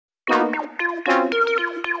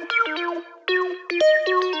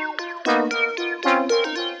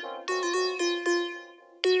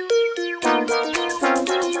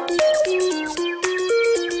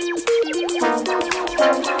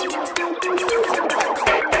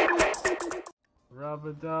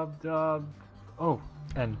Rub-a-dub-dub. Oh,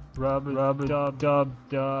 and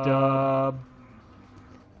rub-a-dub-dub-dub.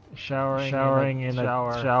 Showering in a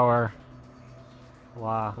shower.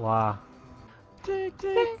 La la. Tick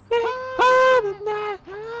tick.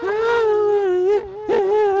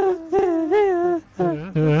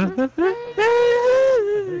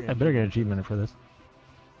 I better get an achievement for this.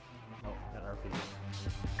 Oh, got RP.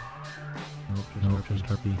 Nope, just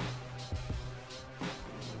RP.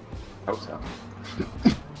 Hope so.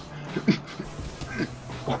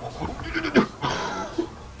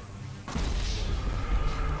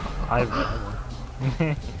 I've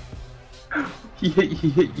He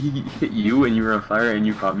hit you and you were on fire and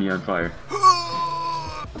you caught me on fire.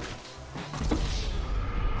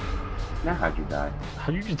 Now how'd you die?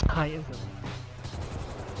 How'd you just die instantly?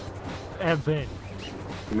 Evan!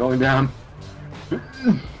 I'm going down. You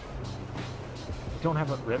don't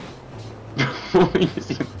have a rip? I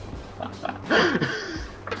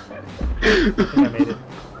think I made it.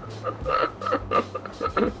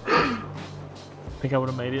 Think I would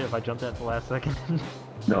have made it if I jumped at the last second?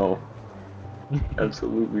 No.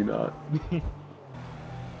 Absolutely not.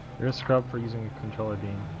 You're a scrub for using a controller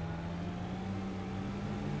beam.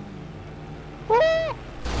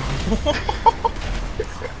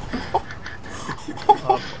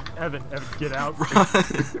 Evan, get out.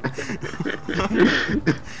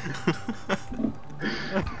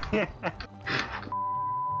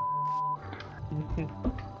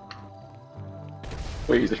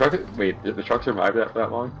 Wait, did the truck survive that for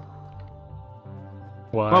that long?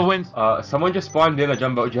 Why? Well, when someone just spawned in a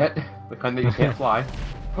jumbo jet, the kind that you can't fly.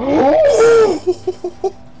 Oh.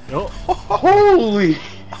 Holy!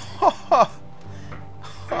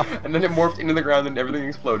 And then it morphed into the ground and everything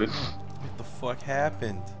exploded. What the fuck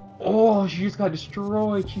happened? Oh, she just got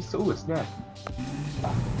destroyed. She's so snap.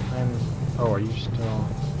 Oh, are you still?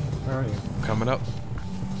 Where are you? Coming up.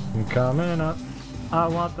 I'm coming up. I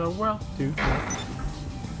want the world to.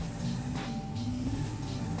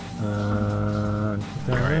 Alright,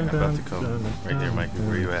 I'm about to come. Right there, Mike.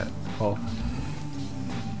 Where you at? Oh.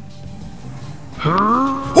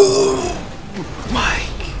 Mike!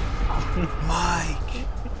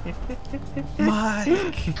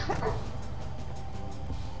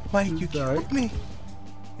 Mike, you killed me!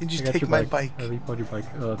 You just take my bike. I repoed your bike.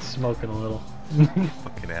 Oh, it's smoking a little.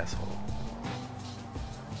 Fucking asshole.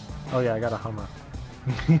 Oh yeah, I got a Hummer.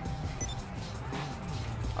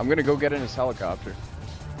 I'm gonna go get in his helicopter.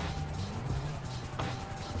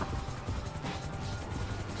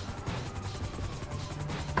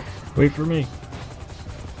 Wait for me.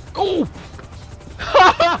 Oh!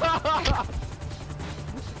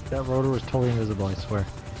 That rotor was totally invisible, I swear.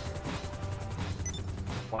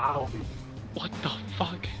 Wow. What the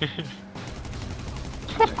fuck?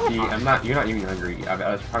 See, you're not even hungry. I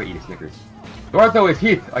was probably eating Snickers. Eduardo is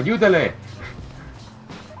hit! Ayúdale!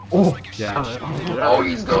 Oh! Yeah. Oh,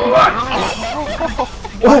 he's gone!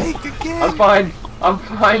 Mike again! I'm fine! I'm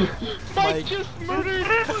fine! Mike just murdered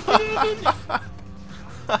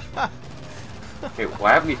Okay,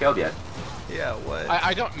 why haven't we failed yet? Yeah, what?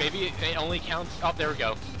 I don't, maybe it only counts. Oh, there we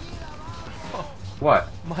go. What?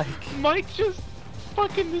 Mike just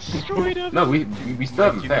fucking destroyed him. No, we still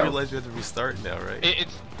haven't you failed. realize we have to restart now, right?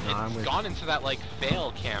 It's gone into that like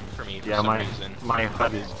fail camp for me for some reason. My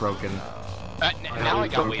HUD is broken. Now I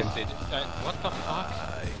got wasted. What the fuck?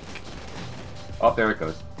 Oh, there it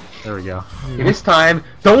goes. There we go. This time,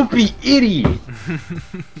 don't be idiot!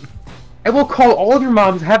 I will call all of your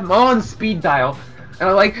moms, have them all on speed dial, and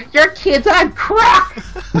I'm like, your kid's on crack!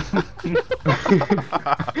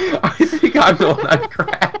 I think I'm the one on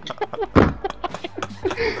crack.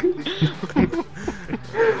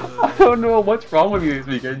 I don't know what's wrong with you this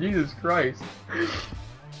weekend, Jesus Christ.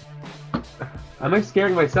 I'm like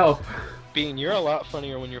scaring myself. Bean, you're a lot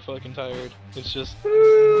funnier when you're fucking tired. It's just...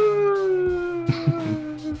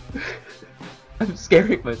 I'm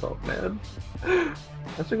scaring myself, man.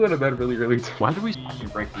 I should go to bed really early. Why do we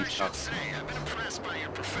break these cups?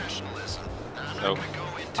 Oh.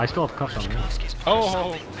 I still have cuffs on me.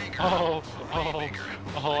 Oh,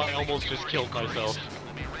 I almost just killed myself.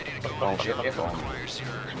 Oh, if only.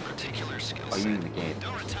 Are you in the game?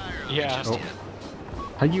 Yeah. Oh.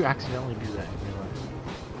 How do you accidentally do that?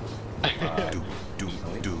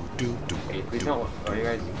 Hey, please don't. Oh, you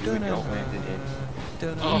guys don't land it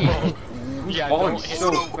in. Oh. Yeah, Falling no,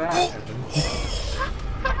 so fast.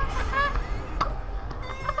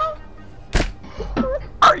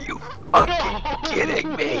 Are you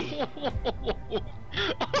kidding me?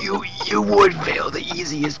 You would fail the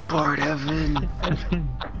easiest part, Evan.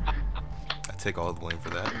 I take all the blame for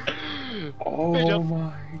that. Oh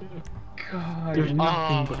my god. There's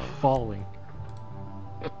nothing but falling.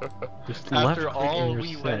 Just left After click all and you're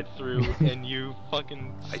we set. went through, and you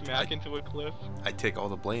fucking smack into a cliff. I take all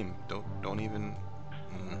the blame. Don't even.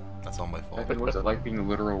 That's all my fault. Evan, what's it like being the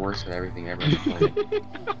literal worst at everything ever played?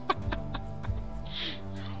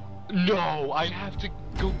 No, I have to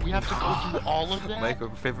go. We have to go through all of that. My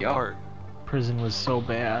favorite Yup. part. Prison was so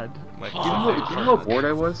bad. My Do you know how bored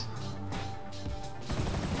I was?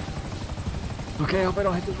 Okay, I hope I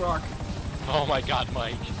don't hit this rock. Oh my god,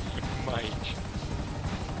 Mike. Mike.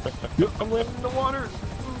 I'm landing in the water.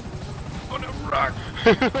 Oh no, rock!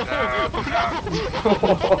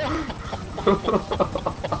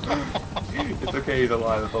 It's okay, he's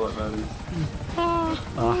alive, that's all that matters.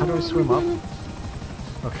 How do I swim up?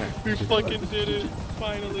 Okay. We fucking did it,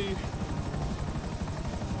 finally.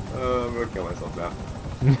 I'm gonna kill myself now.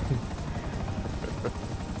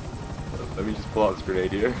 Let me just pull out this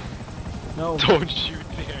grenade here. No. Don't shoot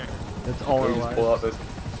there. That's all Let our me just lives. pull out this.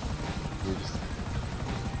 Let me just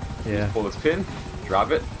Yeah. pull this pin,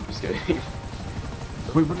 drop it. Just kidding.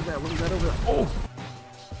 Wait, what is that? What is that over there? Oh!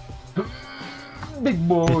 Big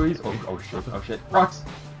boys! Oh shit, oh shit. Rocks!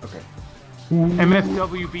 Okay.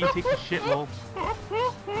 MFWB, take the shit, lol.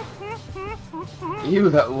 Ew,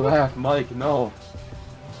 that laugh, Mike, no.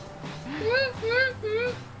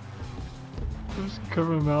 Just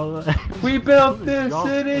cover my mouth. We built this Jump,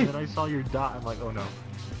 city! And then I saw your dot. I'm like, oh no.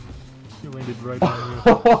 You landed right on me.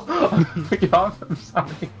 Oh, I'm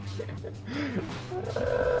sorry.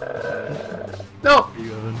 No!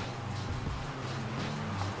 You, Evan.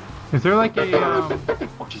 Is there like a, Oh,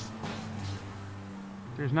 jeez.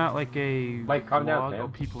 there's not like a Mike, calm down, blog man.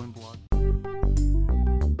 of people in blog.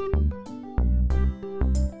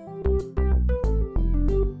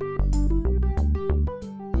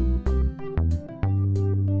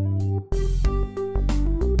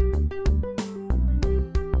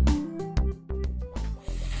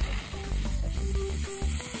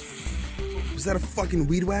 Was that a fucking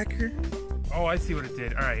weed whacker? Oh, I see what it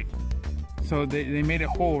did. All right. So they made a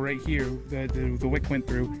hole right here. The wick went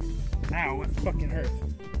through. Ow, it fucking hurts.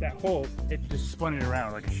 That hole, it just spun it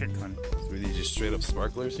around like a shit ton. So are these just straight up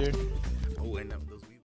sparklers here? Oh, and